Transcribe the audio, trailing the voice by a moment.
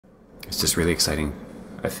It's just really exciting.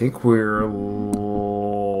 I think we're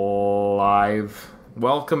live.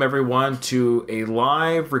 Welcome, everyone, to a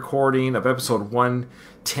live recording of episode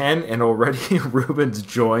 110, and already Ruben's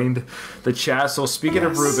joined the chat. So speaking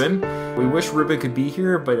of Ruben, we wish Ruben could be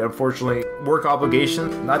here, but unfortunately, work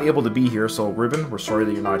obligation, not able to be here. So Ruben, we're sorry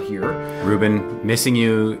that you're not here. Ruben, missing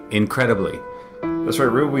you incredibly. That's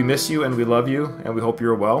right, Ruben, we miss you and we love you, and we hope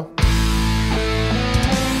you're well.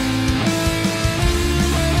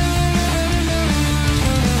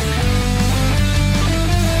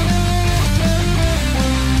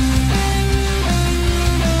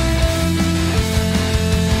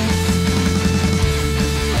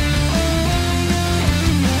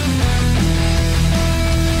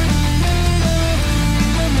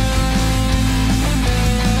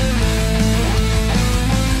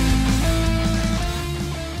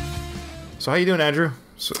 So how you doing, Andrew?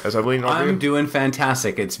 So, as I believe, I'm doing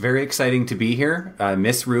fantastic. It's very exciting to be here. I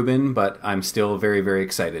miss Ruben, but I'm still very, very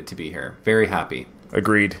excited to be here. Very happy.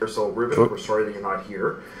 Agreed. So, Ruben, we're sorry that you're not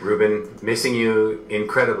here. Ruben, missing you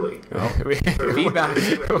incredibly. Oh. Feedback. We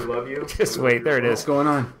love you. Just wait. There it is. What's going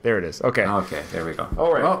on? There it is. Okay. Okay, there we go.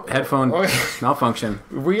 All right. Oh, headphone malfunction.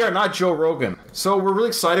 We are not Joe Rogan. So we're really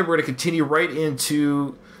excited. We're going to continue right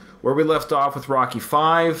into where we left off with Rocky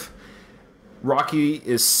 5. Rocky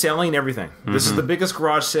is selling everything. Mm-hmm. This is the biggest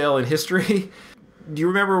garage sale in history. Do you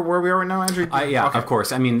remember where we are right now, Andrew? Yeah, okay. Of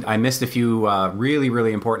course. I mean, I missed a few really,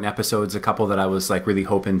 really important episodes, a couple that I was like really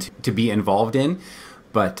hoping to be involved in.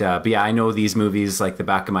 But yeah, I know these movies like the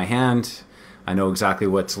back of my hand. I know exactly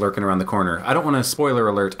what's lurking around the corner. I don't want to spoiler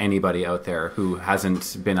alert anybody out there who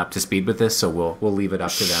hasn't been up to speed with this, so we'll leave it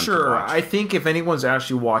up to them. Sure. I think if anyone's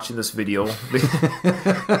actually watching this video,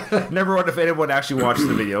 number one, if anyone actually watched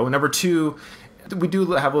the video. Number two, we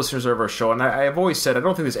do have listeners of our show, and I have always said I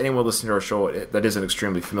don't think there's anyone listening to our show that isn't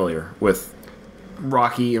extremely familiar with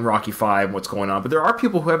Rocky and Rocky 5 and what's going on. But there are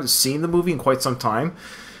people who haven't seen the movie in quite some time.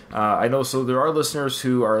 I know, so there are listeners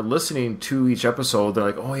who are listening to each episode. They're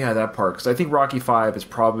like, oh yeah, that part. Because I think Rocky 5 is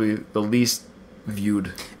probably the least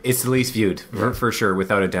viewed. It's the least viewed, for sure,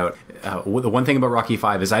 without a doubt. The one thing about Rocky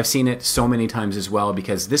 5 is I've seen it so many times as well,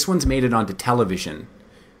 because this one's made it onto television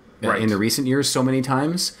in the recent years so many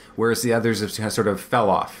times, whereas the others have sort of fell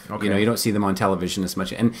off. Okay. You know, you don't see them on television as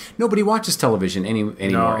much. And nobody watches television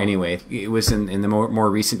anymore anyway. It was in the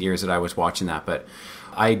more recent years that I was watching that, but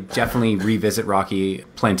I definitely revisit Rocky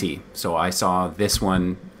plenty. So I saw this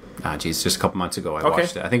one, just a couple months ago. I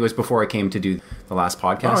watched it. I think it was before I came to do the last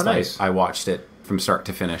podcast. Oh, nice. I watched it from start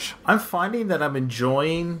to finish. I'm finding that I'm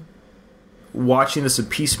enjoying watching this in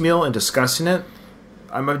piecemeal and discussing it.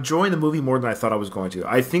 I'm enjoying the movie more than I thought I was going to.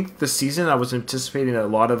 I think this season I was anticipating a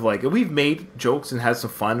lot of we've made jokes and had some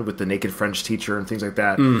fun with the naked French teacher and things like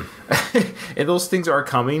that. And those things are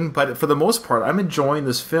coming, but for the most part, I'm enjoying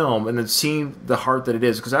this film and then seeing the heart that it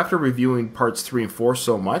is. Because after reviewing parts 3 and 4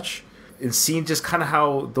 so much, and seeing just kind of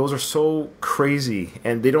how those are so crazy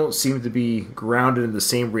and they don't seem to be grounded in the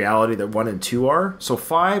same reality that 1 and 2 are. So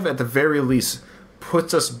 5, at the very least,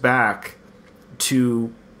 puts us back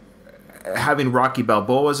to having Rocky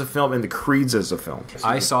Balboa as a film and the Creeds as a film.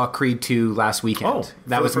 I saw Creed 2 last weekend. Oh,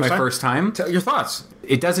 that was my first time. Tell your thoughts.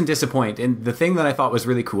 It doesn't disappoint. And the thing that I thought was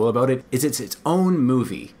really cool about it is it's its own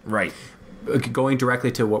movie. Right. Going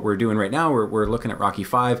directly to what we're doing right now, we're looking at Rocky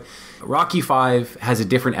 5. Rocky 5 has a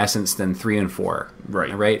different essence than 3 and 4.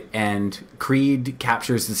 Right? And Creed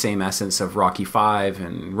captures the same essence of Rocky 5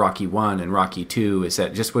 and Rocky 1 and Rocky 2, is that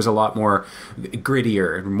it just was a lot more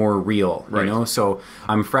grittier, more real, you know? So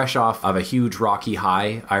I'm fresh off of a huge Rocky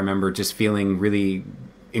high. I remember just feeling really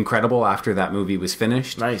incredible after that movie was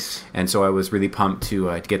finished. Nice. And so I was really pumped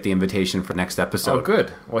to get the invitation for next episode. Oh,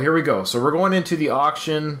 good. Well, here we go. So we're going into the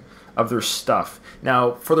auction of their stuff.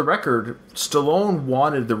 Now, for the record, Stallone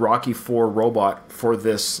wanted the Rocky 4 robot for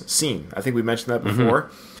this scene. I think we mentioned that before.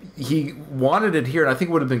 He wanted it here, and I think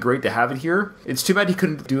it would have been great to have it here. It's too bad he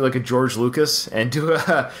couldn't do like a George Lucas and do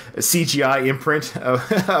a CGI imprint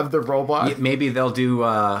of the robot. Yeah, maybe they'll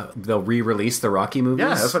re-release the Rocky movies.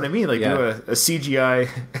 Yeah, that's what I mean. Do a CGI.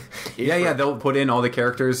 Yeah. They'll put in all the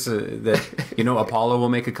characters that Apollo will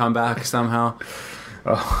make a comeback somehow.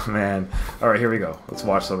 Oh, man. All right, here we go. Let's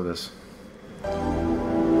watch some of this. May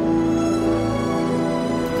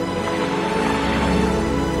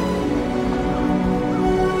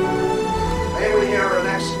we hear our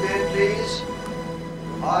next bid, please?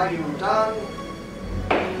 Are you done?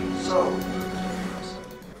 So.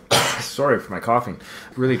 Sorry for my coughing.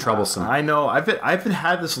 Really troublesome. I know. I've been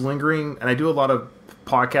had this lingering, and I do a lot of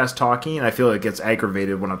podcast talking, and I feel it gets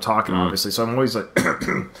aggravated when I'm talking, obviously. So I'm always like...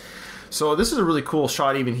 So this is a really cool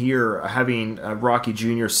shot even here, having Rocky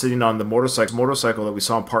Jr. sitting on the motorcycle that we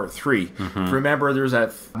saw in Part 3. Mm-hmm. Remember, there's that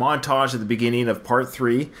montage at the beginning of Part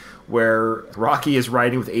 3 where Rocky is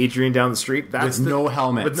riding with Adrian down the street. No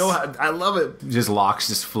helmets. I love it. Just locks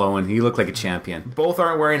just flowing. He looked like a champion. Both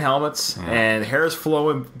aren't wearing helmets, and hair's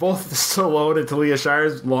flowing. Both Stallone and Talia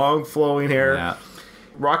Shire's long flowing hair. Yeah.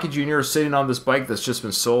 Rocky Jr. is sitting on this bike that's just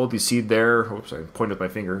been sold. You see there, oops, I pointed with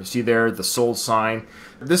my finger. You see there the sold sign.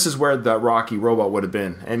 This is where the Rocky robot would have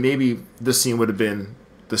been. And maybe this scene would have been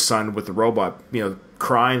the son with the robot,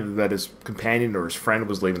 crying that his companion or his friend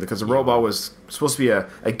was leaving, because the robot was supposed to be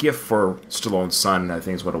a gift for Stallone's son, I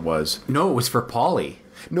think is what it was. No, it was for Paulie.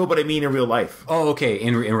 No, but I mean in real life. Oh, okay,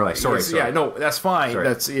 in real life. Sorry. Yeah, no, that's fine. Sorry.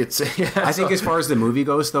 I think as far as the movie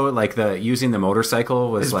goes, though, like using the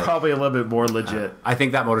motorcycle was probably a little bit more legit. I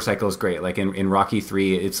think that motorcycle is great. Like in Rocky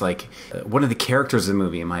 3, it's like one of the characters of the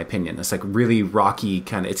movie, in my opinion. It's like really Rocky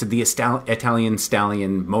kind of. It's the Italian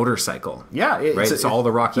stallion motorcycle. Yeah, it's all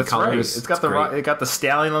the Rocky colors. Right. It got the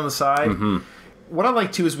stallion on the side. Mm-hmm. What I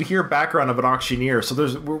like too is we hear background of an auctioneer, so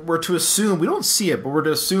we're to assume, we don't see it, but we're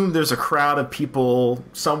to assume there's a crowd of people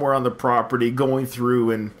somewhere on the property going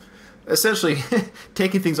through and essentially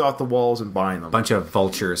taking things off the walls and buying them. A bunch of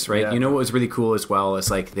vultures, right? Yeah. You know what was really cool as well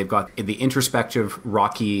is like they've got the introspective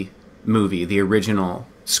Rocky movie, the original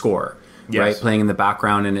score, right, playing in the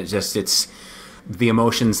background, and it's the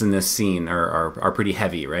emotions in this scene are pretty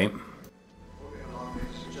heavy, right?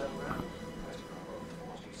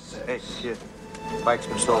 Hey, shit. Bike's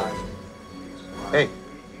been sold. Hey,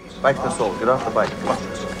 bike's been sold. Get off the bike. Come on.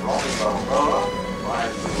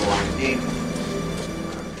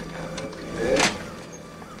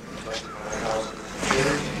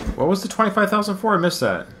 What was the 25,000 for? I missed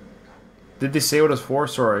that. Did they say what it was for?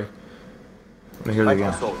 Sorry. Let me hear that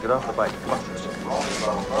again. Sold. Get off the bike. Come on.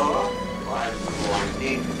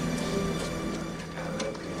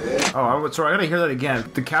 Oh, sorry. I gotta hear that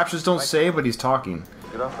again. The captions don't say, but he's talking.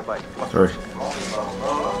 Get off the bike. Sorry.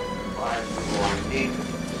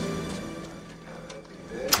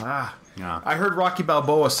 Yeah. I heard Rocky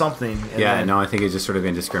Balboa something. No, I think it's just sort of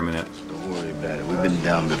indiscriminate. Don't worry about it. We've been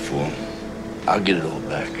down before. I'll get it all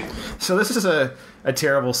back. So this is a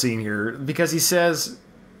terrible scene here because he says,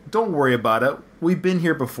 "Don't worry about it. We've been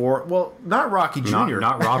here before." Well, not Rocky Jr.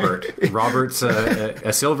 Not Robert. Robert's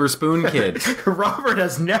a silver spoon kid. Robert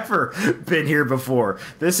has never been here before.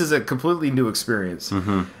 This is a completely new experience.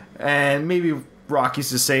 Mm-hmm. And maybe Rocky's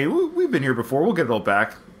just saying, "We've been here before. We'll get it all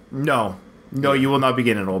back." No, you will not be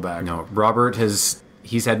getting it all back. No, Robert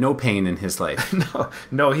he's had no pain in his life.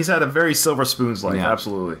 No, he's had a very silver spoon's life. Yeah.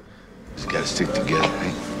 Absolutely. Just gotta stick together,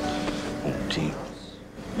 right? Home team.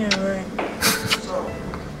 Yeah, right.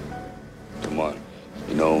 Come on.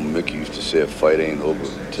 You know, Mickey used to say a fight ain't over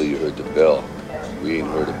until you heard the bell. We ain't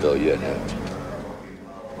heard the bell yet, have we?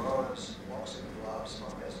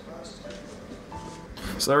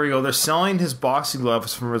 So there we go. They're selling his boxing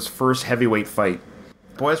gloves from his first heavyweight fight.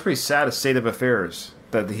 Boy, that's pretty sad, a state of affairs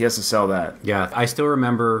that he has to sell that. Yeah, I still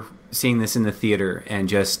remember seeing this in the theater and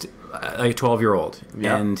just like a 12-year-old.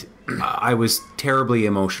 Yeah. And I was terribly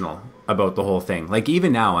emotional about the whole thing. Like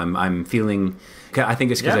even now I'm feeling, I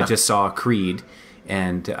think it's because I just saw Creed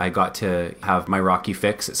and I got to have my Rocky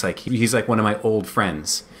fix. It's like he's like one of my old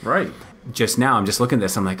friends. Right. Just now I'm just looking at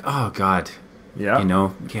this, I'm like, oh God. Yeah. You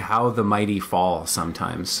know, how the mighty fall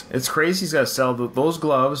sometimes. It's crazy he's got to sell those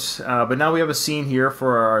gloves. But now we have a scene here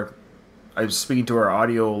for I'm speaking to our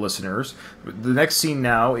audio listeners. The next scene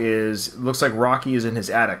now looks like Rocky is in his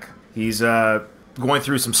attic. He's going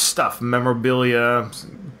through some stuff, memorabilia,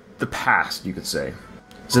 the past, you could say.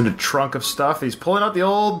 He's in a trunk of stuff. He's pulling out the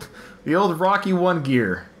old Rocky 1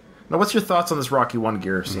 gear. Now, what's your thoughts on this Rocky 1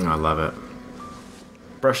 gear scene? I love it.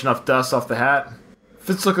 Brushing off dust off the hat.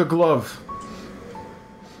 Fits like a glove.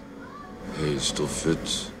 Hey, it still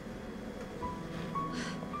fits.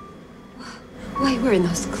 Why are you wearing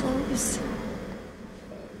those clothes?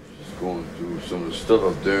 Just going through some of the stuff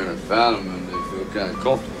up there, and I found them, and they feel kind of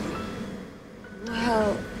comfortable.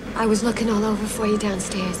 Well, I was looking all over for you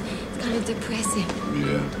downstairs. It's kind of depressing.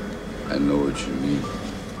 Yeah, I know what you mean.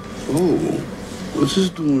 Oh, what's this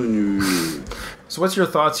doing in your ear? So what's your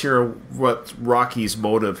thoughts here? What's Rocky's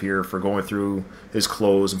motive here for going through his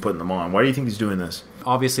clothes and putting them on? Why do you think he's doing this?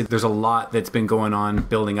 Obviously, there's a lot that's been going on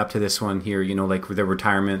building up to this one here, you know, like the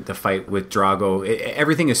retirement, the fight with Drago.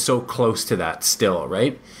 Everything is so close to that still,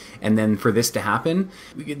 right? And then for this to happen,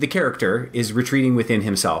 the character is retreating within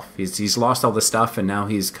himself. He's lost all the stuff, and now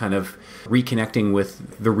he's kind of reconnecting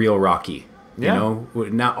with the real Rocky. You know,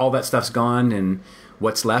 now all that stuff's gone, and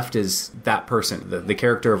what's left is that person, the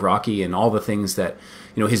character of Rocky, and all the things that,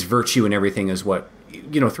 you know, his virtue and everything is what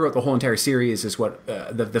throughout the whole entire series is what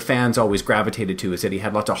the fans always gravitated to, is that he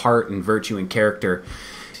had lots of heart and virtue and character.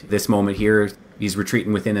 This moment here, he's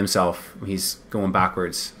retreating within himself. He's going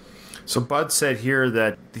backwards. So Bud said here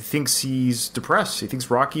that he thinks he's depressed. He thinks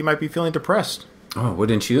Rocky might be feeling depressed. Oh,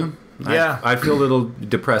 wouldn't you? Yeah. I'd feel a little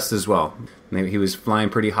depressed as well. Maybe he was flying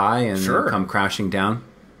pretty high and come crashing down.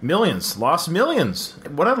 Lost millions.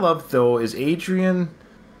 What I love, though, is Adrian,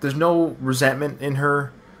 there's no resentment in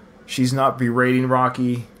her. She's not berating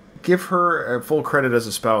Rocky. Give her full credit as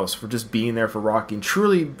a spouse for just being there for Rocky and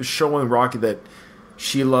truly showing Rocky that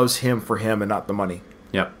she loves him for him and not the money.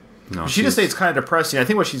 Yep. No, she just says it's kind of depressing. I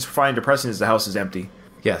think what she's finding depressing is the house is empty.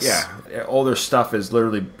 Yes. Yeah. All their stuff is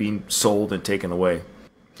literally being sold and taken away.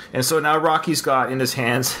 And so now Rocky's got in his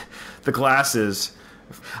hands the glasses.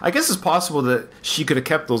 I guess it's possible that she could have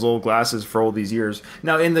kept those old glasses for all these years.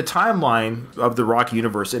 Now, in the timeline of the Rocky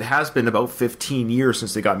universe, it has been about 15 years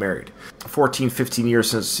since they got married. 14, 15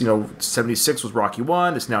 years since, 76 was Rocky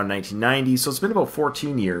 1. It's now 1990. So it's been about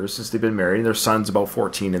 14 years since they've been married. And their son's about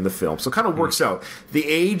 14 in the film. So it kind of works out. The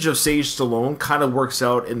age of Sage Stallone kind of works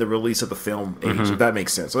out in the release of the film age, if that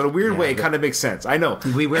makes sense. So in a weird way, it kind of makes sense. I know.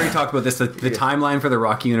 We already talked about this. The timeline for the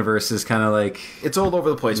Rocky universe is kind of like... It's all over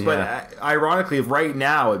the place. Yeah. But ironically, right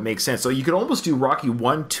now, it makes sense. So you could almost do Rocky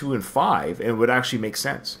 1, 2, and 5, and it would actually make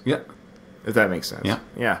sense. Yeah. If that makes sense. Yeah.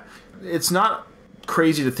 Yeah. It's not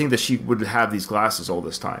crazy to think that she would have these glasses all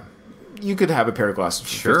this time. You could have a pair of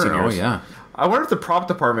glasses for 15 years. Oh, yeah. I wonder if the prop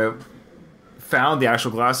department found the actual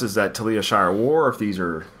glasses that Talia Shire wore, if these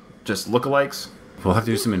are just lookalikes. We'll have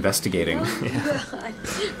to do some investigating.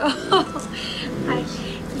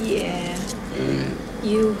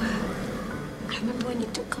 You... I remember when you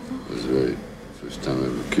took them off. That's right. First time I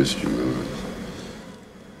ever kissed you, remember?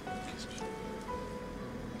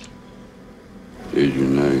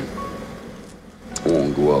 Adrian and I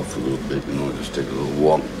want to go out for a little bit, just take a little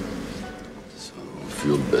walk. So I don't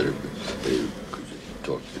feel better, but hey, could you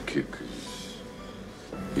talk to the kid? 'Cause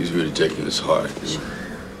he's really taking this hard.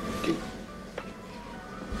 Okay.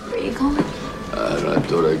 Where are you going? I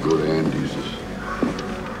thought I'd go to Andy's.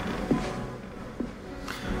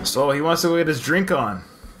 So he wants to go get his drink on.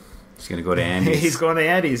 He's going to go to Andy's. He's going to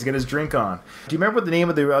Andy's, get his drink on. Do you remember what the name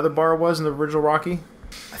of the other bar was in the original Rocky?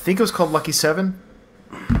 I think it was called Lucky 7.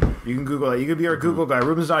 You can Google that. You can be our Google guy.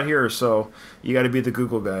 Ruben's not here, so you got to be the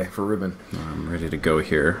Google guy for Ruben. I'm ready to go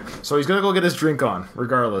here. So he's going to go get his drink on,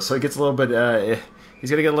 regardless. So he gets a little bit, he's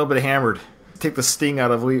going to get a little bit hammered. Take the sting out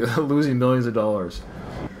of losing millions of dollars.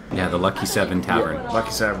 Yeah, the Lucky 7 Tavern. Yeah,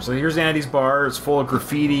 Lucky 7. So here's Andy's bar. It's full of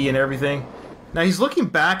graffiti and everything. Now he's looking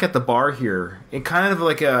back at the bar here in kind of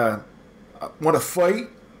like want to fight?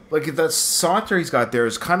 Like that saunter he's got there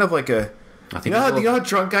is kind of like a... I think you know how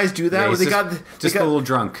drunk guys do that? Yeah, they got a little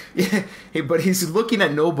drunk. Yeah, but he's looking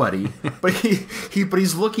at nobody. but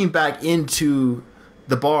he's looking back into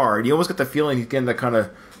the bar, and you almost get the feeling he's getting that kind of,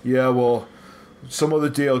 yeah, well, some other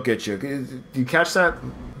day I'll get you. Do you catch that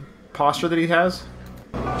posture that he has?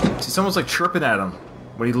 See, someone's like chirping at him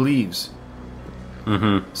when he leaves.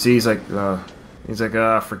 Mm-hmm. See, he's like,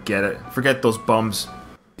 forget it. Forget those bums.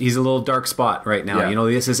 He's a little dark spot right now. Yeah.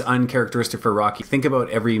 This is uncharacteristic for Rocky. Think about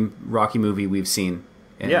every Rocky movie we've seen.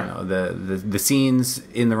 And, the scenes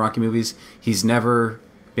in the Rocky movies, he's never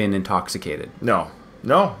been intoxicated. No.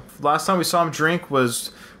 Last time we saw him drink was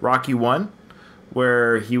Rocky 1,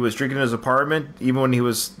 where he was drinking in his apartment, even when he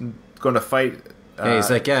was going to fight. He's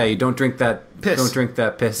like, yeah, you don't drink that piss. Don't drink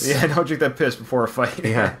that piss. Yeah, don't drink that piss before a fight.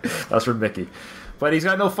 Yeah. That's for Mickey. But he's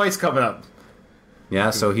got no fights coming up.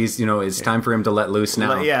 Yeah, so he's, it's time for him to let loose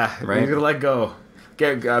now. Yeah, right? He's gonna let go.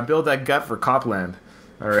 Build that gut for Copland.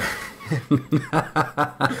 All right.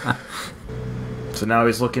 So now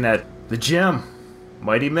he's looking at the gym.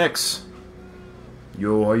 Mighty Mix.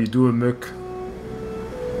 Yo, how you doing, Mick?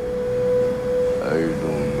 How you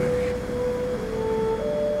doing, Mick?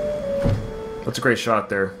 That's a great shot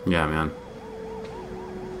there. Yeah, man.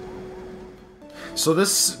 So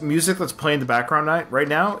this music that's playing in the background right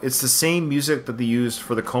now, it's the same music that they used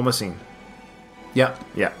for the coma scene. Yeah.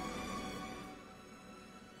 Yeah.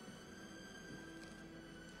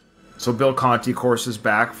 So Bill Conti, of course, is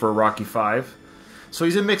back for Rocky 5. So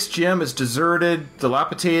he's in Mick's gym. It's deserted,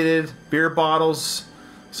 dilapidated, beer bottles.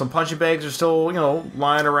 Some punching bags are still,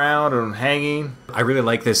 lying around and hanging. I really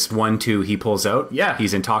like this 1-2 he pulls out. Yeah.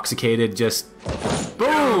 He's intoxicated, just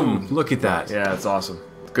boom! Look at that. Yeah, it's awesome.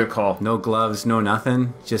 Good call. No gloves, no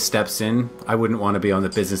nothing. Just steps in. I wouldn't want to be on the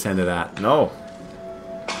business end of that. No.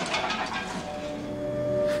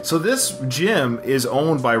 So this gym is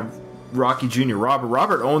owned by Rocky Jr.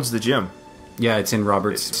 Robert owns the gym. Yeah, it's in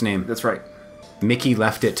Robert's name. That's right. Mickey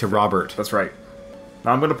left it to Robert. That's right.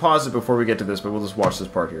 Now I'm going to pause it before we get to this, but we'll just watch this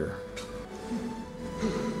part here.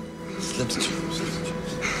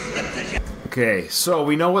 Okay, so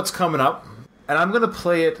we know what's coming up, and I'm going to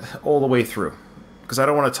play it all the way through because I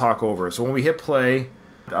don't want to talk over it. So when we hit play,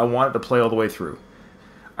 I want it to play all the way through.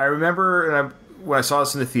 I remember when I saw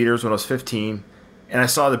this in the theaters when I was 15, and I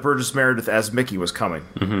saw that Burgess Meredith as Mickey was coming.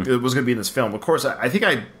 Mm-hmm. It was going to be in this film. Of course, I think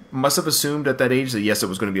I must have assumed at that age that, yes, it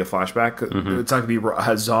was going to be a flashback. Mm-hmm. It's not going to be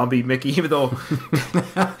a zombie Mickey, even though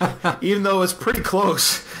it's pretty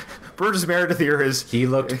close. Burgess Meredith here he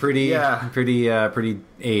looked pretty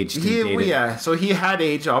aged. So he had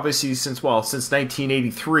aged, obviously, since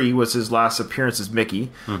 1983 was his last appearance as Mickey.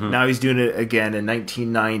 Mm-hmm. Now he's doing it again in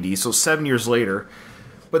 1990, so 7 years later.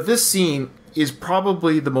 But this scene is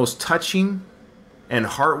probably the most touching and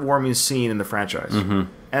heartwarming scene in the franchise. Mm-hmm.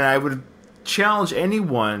 And I would challenge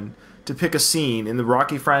anyone to pick a scene in the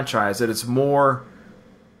Rocky franchise that it's more,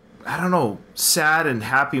 I don't know, sad and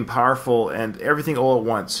happy and powerful and everything all at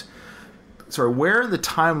once. Sorry, where in the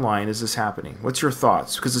timeline is this happening? What's your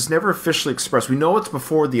thoughts? Because it's never officially expressed. We know it's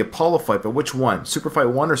before the Apollo fight, but which one? Super Fight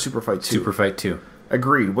 1 or Super Fight 2? Super Fight 2.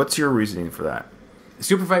 Agreed. What's your reasoning for that?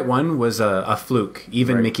 Super Fight 1 was a fluke.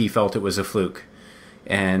 Even right. Mickey felt it was a fluke.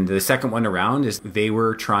 And the second one around is they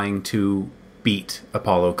were trying to beat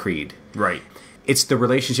Apollo Creed. Right. It's the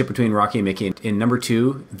relationship between Rocky and Mickey. In number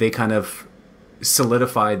 2, they kind of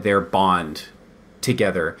solidified their bond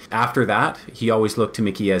together. After that, he always looked to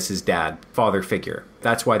Mickey as his dad, father figure.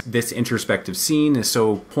 That's why this introspective scene is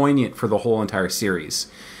so poignant for the whole entire series.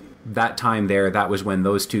 That time there, that was when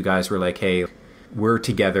those two guys were like, hey, we're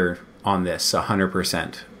together on this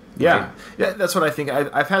 100%. Yeah, right? Yeah, that's what I think.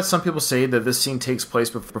 I've had some people say that this scene takes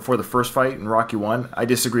place before the first fight in Rocky 1. I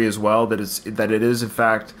disagree as well that it is in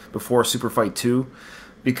fact before Super Fight 2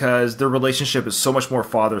 because their relationship is so much more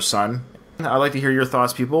father-son. I'd like to hear your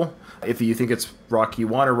thoughts, people. If you think it's Rocky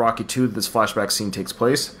 1 or Rocky 2 that this flashback scene takes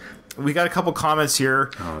place. We got a couple comments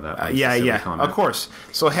here. Oh, that yeah, comment. Of course.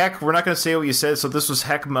 So, Heck, we're not going to say what you said. So, this was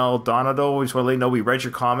Heck Maldonado. We just want to let you know we read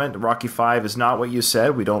your comment. Rocky 5 is not what you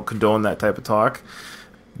said. We don't condone that type of talk.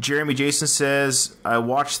 Jeremy Jason says, I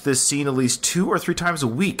watch this scene at least 2 or 3 times a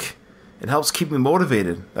week. It helps keep me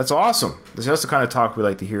motivated. That's awesome. That's the kind of talk we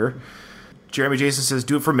like to hear. Jeremy Jason says,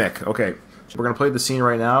 do it for Mick. Okay. So we're going to play the scene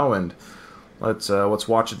right now, and let's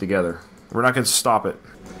watch it together. We're not going to stop it.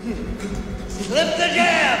 Slip the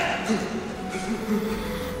jab!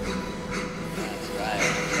 That's right.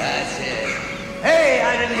 That's it. Hey,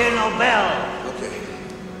 I didn't hear no bell. Okay.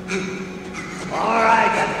 All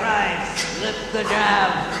right, that's right. Slip the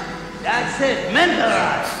jab. That's it.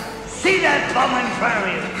 Mentalize. See that bum in front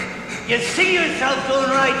of you. You see yourself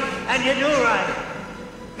doing right, and you do right.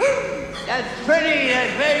 That's pretty.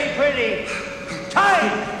 That's very pretty.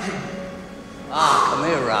 Tight. Ah, come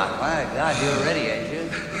here, Rock. My God, you're ready, ain't you?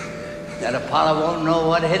 That Apollo won't know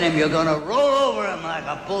what hit him. You're gonna roll over him like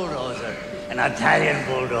a bulldozer, an Italian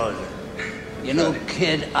bulldozer. You know,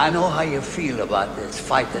 kid, I know how you feel about this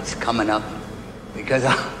fight that's coming up, because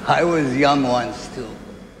I was young once, too.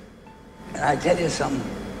 And I tell you something.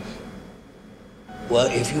 Well,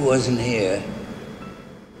 if you wasn't here,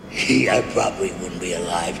 I probably wouldn't be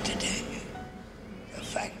alive today. The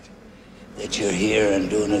fact that you're here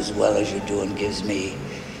and doing as well as you're doing gives me,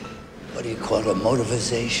 what do you call it,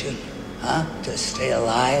 motivation, huh? To stay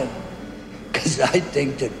alive. Because I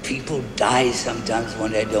think that people die sometimes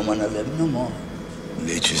when they don't want to live no more.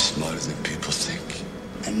 Nature's smarter than people think.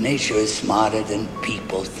 And nature is smarter than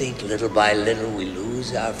people think. Little by little, we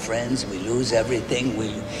lose our friends, we lose everything.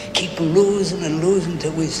 We keep losing and losing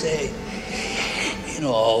till we say, you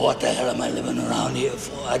know, oh, what the hell am I living around here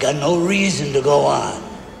for? I got no reason to go on.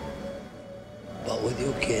 But with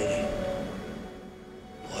you, kid,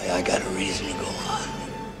 boy, I got a reason to go on.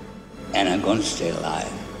 And I'm going to stay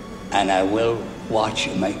alive. And I will watch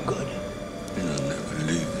you make good. And I'll never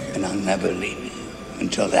leave you. And I'll never leave you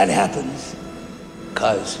until that happens.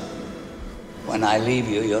 Because when I leave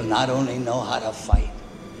you, you'll not only know how to fight,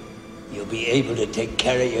 you'll be able to take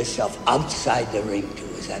care of yourself outside the ring, too.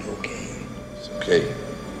 Is that okay? It's okay.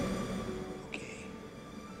 Okay.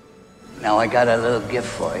 Now, I got a little gift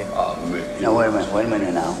for you. Oh, man. No, wait a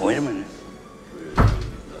minute now. Wait a minute.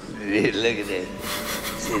 Look at this.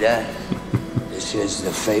 See that? This is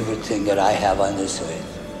the favorite thing that I have on this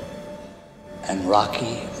earth. And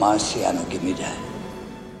Rocky Marciano gave me that.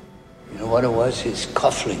 You know what it was? His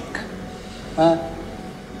cufflink. Huh?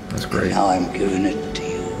 That's great. And now I'm giving it to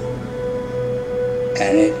you.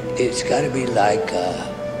 And it's got to be like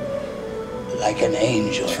an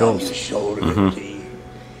angel on your shoulder. Mm-hmm.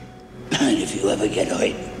 And if you ever get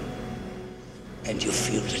hurt and you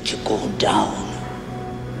feel that you're going down,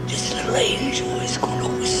 this little angel is going to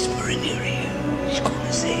whisper in your ear. He's going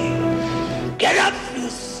to say, "Get up, you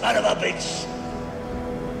son of a bitch.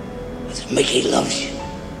 Because Mickey loves you."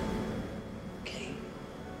 Okay?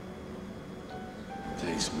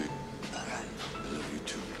 Thanks, Mick. All right. I love you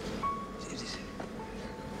too.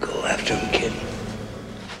 Go after him, kid.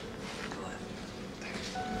 Go after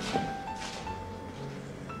him.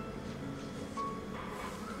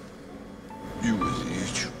 You was the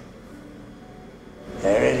issue.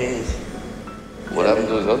 There it is. What happened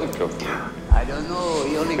to his other couple? I don't know.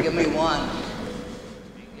 He only gave me one.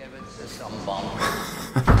 He gave it to some bum.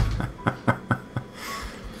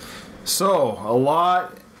 So, a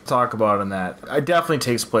lot to talk about on that. It definitely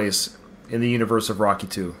takes place in the universe of Rocky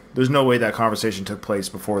 2. There's no way that conversation took place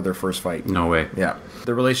before their first fight. No way. Yeah.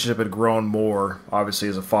 The relationship had grown more, obviously,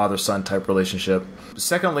 as a father-son type relationship.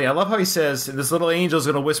 Secondly, I love how he says, this little angel's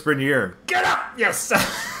going to whisper in your ear, "Get up!" Yes!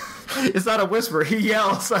 It's not a whisper. He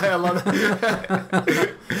yells. I love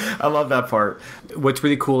that. I love that part. What's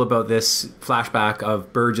really cool about this flashback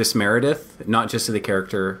of Burgess Meredith, not just to the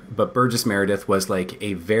character, but Burgess Meredith was like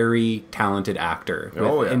a very talented actor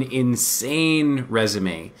with an insane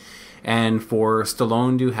resume. And for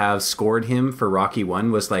Stallone to have scored him for Rocky 1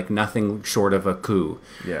 was like nothing short of a coup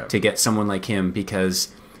to get someone like him,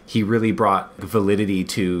 because he really brought validity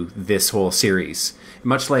to this whole series.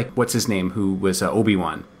 Much like, what's his name, who was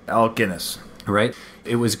Obi-Wan. Alec Guinness. Right?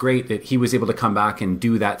 It was great that he was able to come back and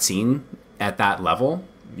do that scene at that level.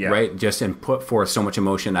 Yeah. Right? Just and put forth so much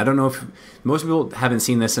emotion. I don't know if most people haven't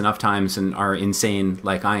seen this enough times and are insane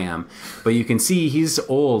like I am, but you can see he's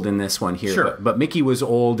old in this one here. Sure. But Mickey was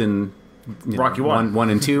old in Rocky 1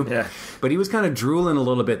 and 2. Yeah. But he was kind of drooling a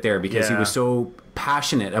little bit there because he was so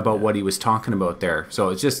passionate about what he was talking about there. So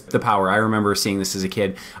it's just the power. I remember seeing this as a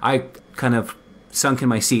kid. I kind of sunk in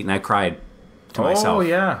my seat and I cried to myself.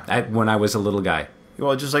 When I was a little guy.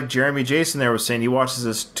 Well, just like Jeremy Jason there was saying, he watches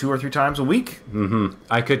this 2 or 3 times a week. Mm-hmm.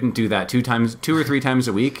 I couldn't do that 2 or 3 times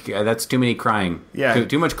a week. That's too many crying. Yeah,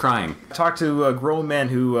 too much crying. I talked to grown men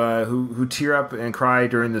who tear up and cry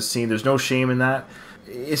during this scene. There's no shame in that.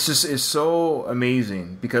 It's so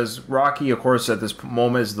amazing because Rocky, of course, at this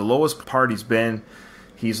moment is the lowest part he's been.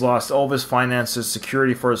 He's lost all of his finances,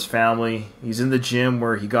 security for his family. He's in the gym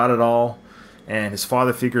where he got it all, and his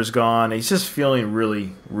father figure's gone. He's just feeling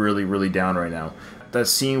really, really, really down right now. That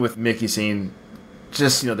scene with Mickey saying,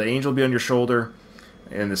 just, the angel will be on your shoulder,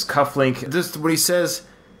 and this cufflink. Just what he says,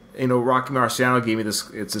 Rocky Marciano gave me this,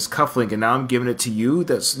 it's this cufflink, and now I'm giving it to you.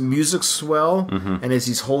 That's music swell, and as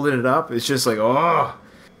he's holding it up, it's just like, oh.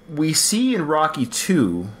 We see in Rocky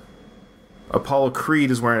 2, Apollo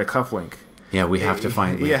Creed is wearing a cufflink. Yeah, we have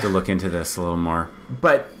to we have to look into this a little more.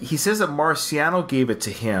 But he says that Marciano gave it to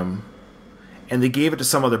him, and they gave it to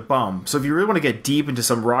some other bum. So if you really want to get deep into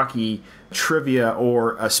some Rocky trivia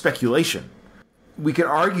or speculation, we could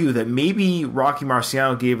argue that maybe Rocky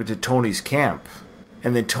Marciano gave it to Tony's camp,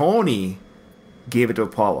 and then Tony gave it to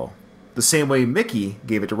Apollo, the same way Mickey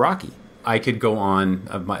gave it to Rocky. I could go on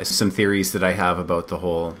some theories that I have about the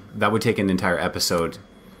whole. That would take an entire episode.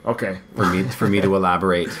 Okay. For me to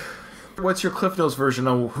elaborate. What's your Cliff Notes version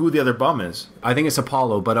of who the other bum is? I think it's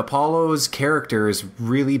Apollo, but Apollo's character is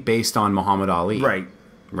really based on Muhammad Ali. Right.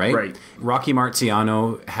 Rocky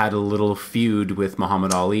Marciano had a little feud with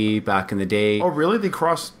Muhammad Ali back in the day. Oh, really? They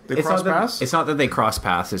crossed paths? It's not that they crossed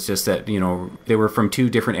paths. It's just that, they were from 2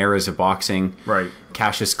 different eras of boxing. Right.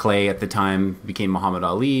 Cassius Clay at the time became Muhammad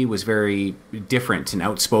Ali, was very different and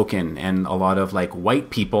outspoken. And a lot of, white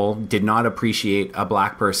people did not appreciate a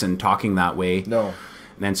black person talking that way. No.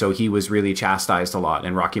 And so he was really chastised a lot.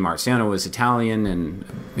 And Rocky Marciano was Italian, and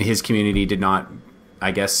his community did not,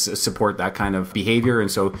 I guess, support that kind of behavior, and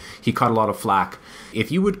so he caught a lot of flack.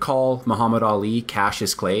 If you would call Muhammad Ali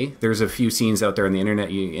Cassius Clay, there's a few scenes out there on the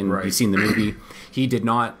internet, you've seen the movie, he did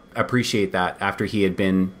not appreciate that after he had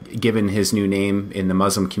been given his new name in the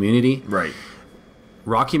Muslim community. Right.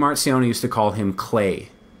 Rocky Marciano used to call him Clay,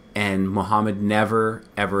 and Muhammad never,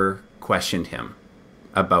 ever questioned him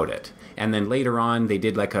about it. And then later on, they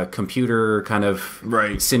did a computer kind of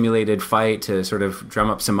simulated fight to sort of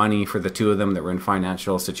drum up some money for the 2 of them that were in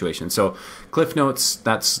financial situations. So Cliff Notes,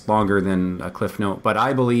 that's longer than a Cliff Note. But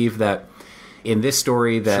I believe that in this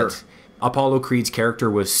story that Apollo Creed's character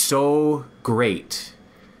was so great,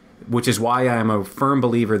 which is why I'm a firm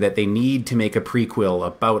believer that they need to make a prequel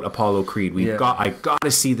about Apollo Creed. I got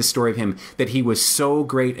to see the story of him, that he was so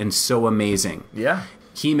great and so amazing. Yeah.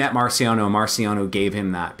 He met Marciano, and Marciano gave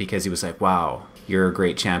him that because he was like, wow, you're a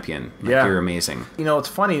great champion. You're amazing. It's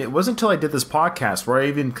funny. It wasn't until I did this podcast where I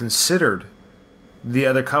even considered the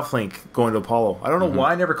other cufflink going to Apollo. I don't know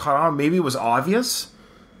why I never caught on. Maybe it was obvious,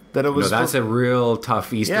 That it was. No, that's a real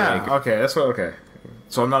tough Easter egg. Okay, that's what. Okay,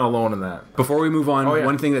 so I'm not alone in that. Before we move on,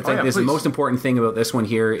 one thing that's this the most important thing about this one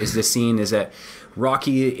here is this scene is that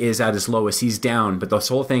Rocky is at his lowest. He's down, but this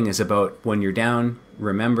whole thing is about when you're down,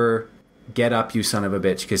 remember, get up, you son of a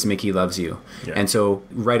bitch, because Mickey loves you. Yeah. And so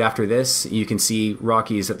right after this, you can see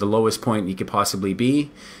Rocky is at the lowest point he could possibly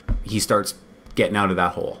be. He starts getting out of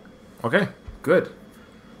that hole. Okay, good.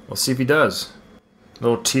 We'll see if he does.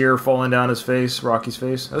 Little tear falling down his face, Rocky's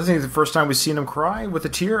face. I think it's the first time we've seen him cry with a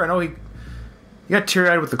tear. I know he got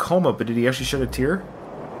teary-eyed with the coma, but did he actually shed a tear?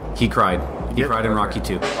 He cried. He cried in Rocky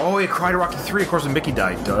 2. Oh, he cried in Rocky 3, of course, when Mickey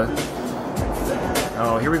died. Duh.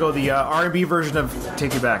 Oh, here we go, the R&B version of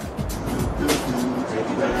Take You Back. From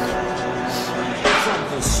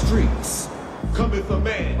the streets cometh a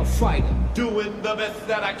man, a fighter, doing the best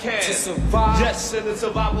that I can to survive. Yes, and the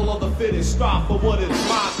survival of the fittest. Strive for what is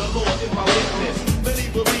mine. The Lord is my witness. Many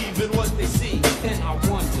believe in what they see, and I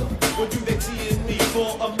wonder, what do they see in me?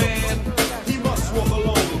 For a man, he must walk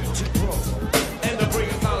alone to grow and to bring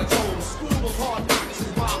his knowledge home. School of hard knocks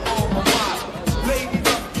is my alma mater. Ladies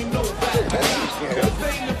up, you know that. The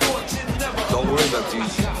fame and fortune never. Don't worry about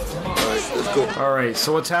these. Let's go. All right,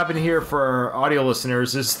 so what's happening here for our audio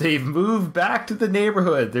listeners is they've moved back to the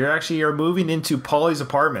neighborhood. They actually are moving into Paulie's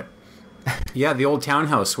apartment. Yeah, the old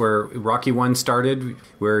townhouse where Rocky 1 started,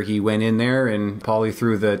 where he went in there and Paulie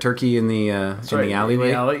threw the turkey in the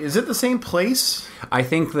alleyway. Is it the same place? I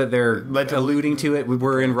think that they're alluding to it.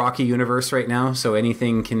 We're in Rocky universe right now, so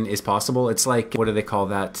anything is possible. It's like, what do they call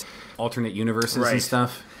that? Alternate universes and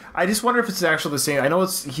stuff. I just wonder if it's actually the same. I know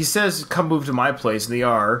he says, come move to my place, and they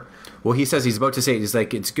are. Well, he says he's about to say, he's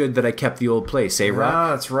like, it's good that I kept the old place, eh, Rock? Ah,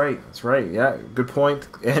 that's right. That's right. Yeah, good point.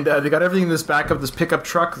 And they got everything in this back of this pickup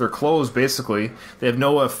truck. They're clothes, basically. They have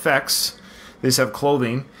no effects. They just have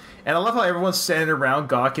clothing. And I love how everyone's standing around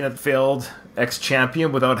gawking at the failed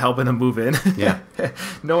ex-champion without helping him move in. Yeah.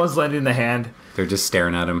 No one's lending a hand. They're just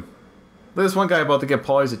staring at him. Look at this one guy about to get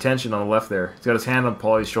Paulie's attention on the left there. He's got his hand on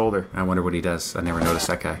Paulie's shoulder. I wonder what he does. I never noticed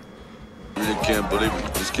that guy. I really can't believe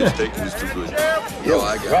it. This kid's taking this too good. Yo,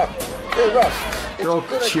 I got it. Hey, Ruff. They're all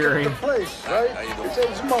cheering. The place, right? It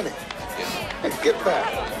saves money. Hey, get back.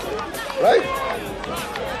 Right?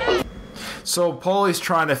 So Paulie's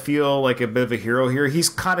trying to feel like a bit of a hero here. He's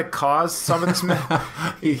kind of caused some of this.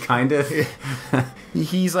 He kind of.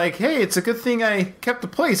 He's like, hey, it's a good thing I kept the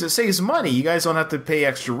place. It saves money. You guys don't have to pay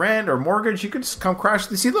extra rent or mortgage. You could just come crash.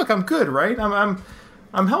 See, look, I'm good, right?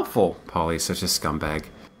 I'm helpful. Paulie's such a scumbag.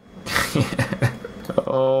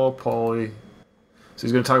 Oh, Paulie. So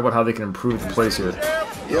he's going to talk about how they can improve the place here.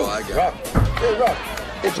 Yo, I got it. Hey,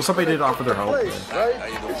 Ruff. So somebody did offer their help. Place, right?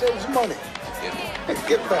 It saves money. Hey,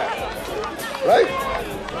 get back. Right?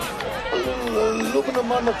 A little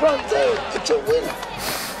aluminum on the front there. It's a winner.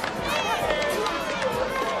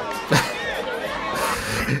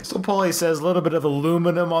 So Paulie says a little bit of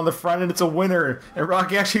aluminum on the front and it's a winner. And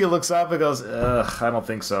Rocky actually looks up and goes, ugh, I don't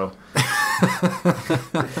think so.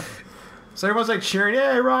 So everyone's like cheering,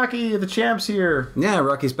 "Hey, Rocky, the champ's here." Yeah,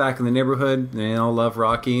 Rocky's back in the neighborhood. They all love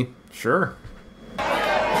Rocky. Sure. Welcome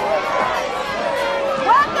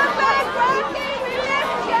back, Rocky.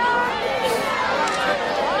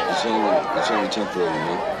 We missed you. It's only temporary,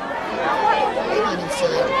 man. Come on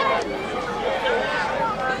inside.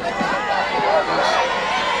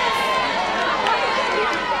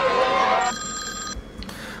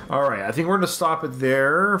 All right, I think we're going to stop it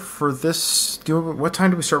there for this. What time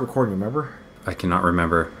did we start recording, remember? I cannot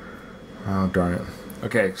remember. Oh, darn it.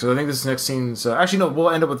 Okay, so I think this next scene's... actually, no, we'll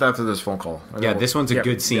end up with that after this phone call. Yeah, this one's a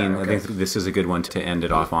good scene. Yeah, okay. I think this is a good one to end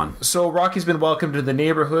it off on. So Rocky's been welcomed to the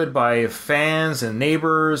neighborhood by fans and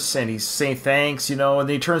neighbors, and he's saying thanks, and then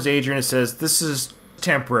he turns to Adrian and says, "This is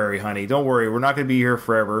temporary, honey. Don't worry, we're not going to be here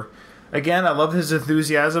forever." Again, I love his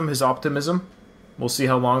enthusiasm, his optimism. We'll see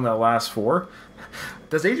how long that lasts for.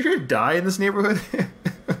 Does Adrian die in this neighborhood?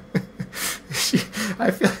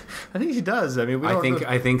 I think he does. I mean,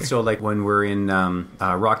 I think so. Like when we're in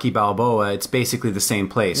Rocky Balboa, it's basically the same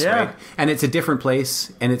place, right? And it's a different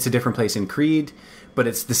place, and it's a different place in Creed, but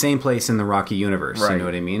it's the same place in the Rocky universe. Right. You know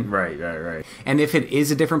what I mean? Right. And if it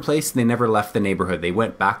is a different place, they never left the neighborhood. They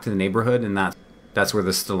went back to the neighborhood, and that's where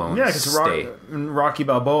the Stallones stay. Rocky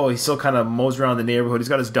Balboa, he still kind of mows around the neighborhood. He's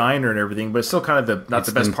got his diner and everything, but it's still kind of not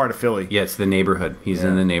the best part of Philly. Yeah, it's the neighborhood. He's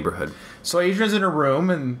in the neighborhood. So Adrian's in a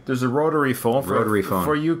room, and there's a rotary phone.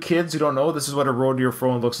 For you kids who don't know, this is what a rotary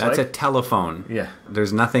phone looks like. That's a telephone. Yeah.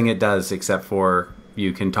 There's nothing it does except for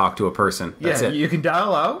you can talk to a person. That's it. You can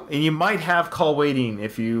dial out, and you might have call waiting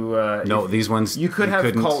if you... these ones... You could have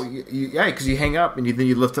couldn't. Call... Yeah, because you hang up, and then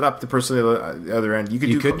you lift it up, the person on the other end.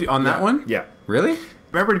 You could on that one? Yeah. Really?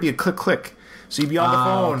 Remember to be a click-click. So you'd be on the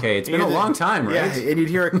phone. Okay, it's been a long time, right? Yeah, and you'd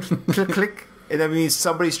hear a click, click, and that means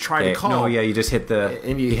somebody's trying to call. No, yeah, you just hit the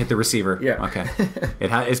you hit the receiver. Yeah. Okay.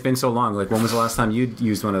 It's been so long. Like, when was the last time you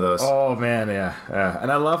used one of those? Oh man, yeah.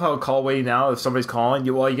 And I love how call waiting now. If somebody's calling,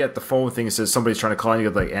 you get the phone thing that says somebody's trying to call, and you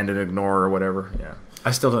get like end and ignore or whatever. Yeah.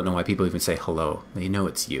 I still don't know why people even say hello. They know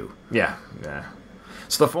it's you. Yeah.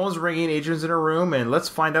 So the phone's ringing. Adrian's in her room, and let's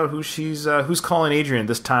find out who's calling Adrian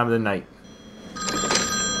this time of the night.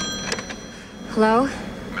 Hello?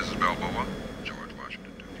 Mrs. Balboa, George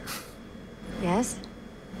Washington. Yes?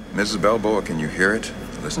 Mrs. Balboa, can you hear it?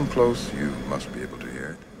 Listen close. You must be able to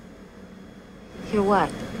hear it. Hear what?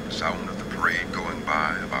 The sound of the parade going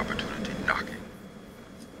by, of opportunity knocking.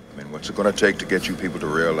 I mean, what's it going to take to get you people to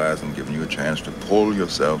realize and giving you a chance to pull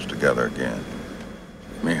yourselves together again?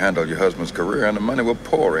 I mean, handle your husband's career and the money will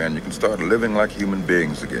pour in. You can start living like human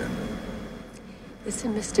beings again.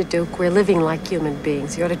 Listen, Mr. Duke, we're living like human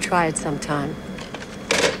beings. You ought to try it sometime.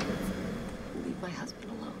 Leave my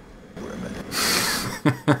husband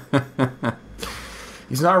alone.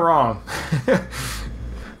 He's not wrong.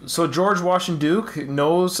 So George Washington Duke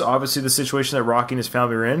knows, obviously, the situation that Rocky and his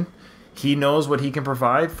family are in. He knows what he can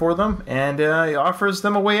provide for them, and he offers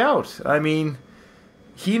them a way out. I mean,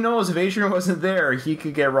 he knows if Adrian wasn't there, he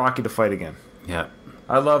could get Rocky to fight again. Yeah.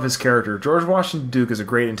 I love his character. George Washington Duke is a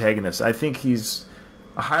great antagonist. I think he's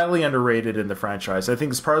highly underrated in the franchise. I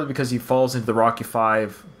think it's partly because he falls into the Rocky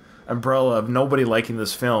V umbrella of nobody liking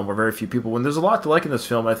this film, or very few people. When there's a lot to like in this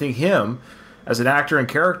film, I think him, as an actor and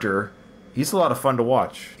character, he's a lot of fun to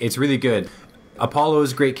watch. It's really good.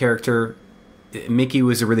 Apollo's a great character. Mickey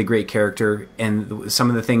was a really great character, and some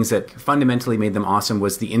of the things that fundamentally made them awesome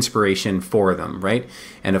was the inspiration for them, right?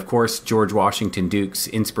 And of course, George Washington Duke's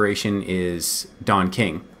inspiration is Don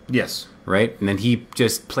King. Yes. Right? And then he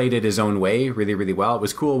just played it his own way really, really well. It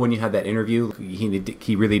was cool when you had that interview.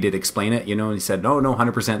 He really did explain it, and he said, no,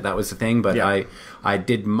 100% that was the thing, but yeah. I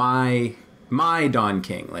did my Don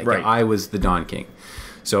King. Like, right. I was the Don King.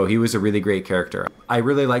 So he was a really great character. I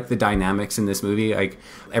really like the dynamics in this movie. Like,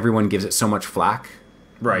 everyone gives it so much flack.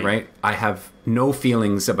 Right? I have no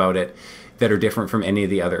feelings about it that are different from any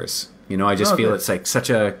of the others. I just feel it's like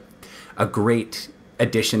such a great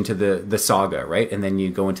addition to the saga, right? And then you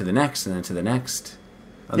go into the next and then to the next.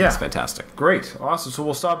 That's fantastic. Great. Awesome. So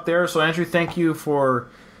we'll stop there. So Andrew, thank you for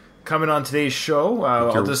coming on today's show.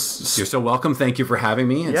 You're so welcome. Thank you for having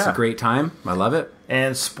me. It's a great time. I love it.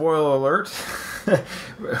 And spoiler alert,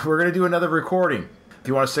 we're going to do another recording. If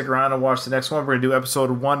you want to stick around and watch the next one, we're going to do episode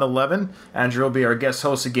 111. Andrew will be our guest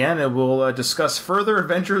host again, and we'll discuss further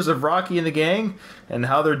adventures of Rocky and the gang and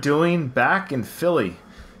how they're doing back in Philly.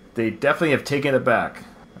 They definitely have taken it back.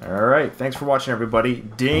 All right. Thanks for watching, everybody.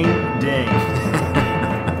 Ding, ding.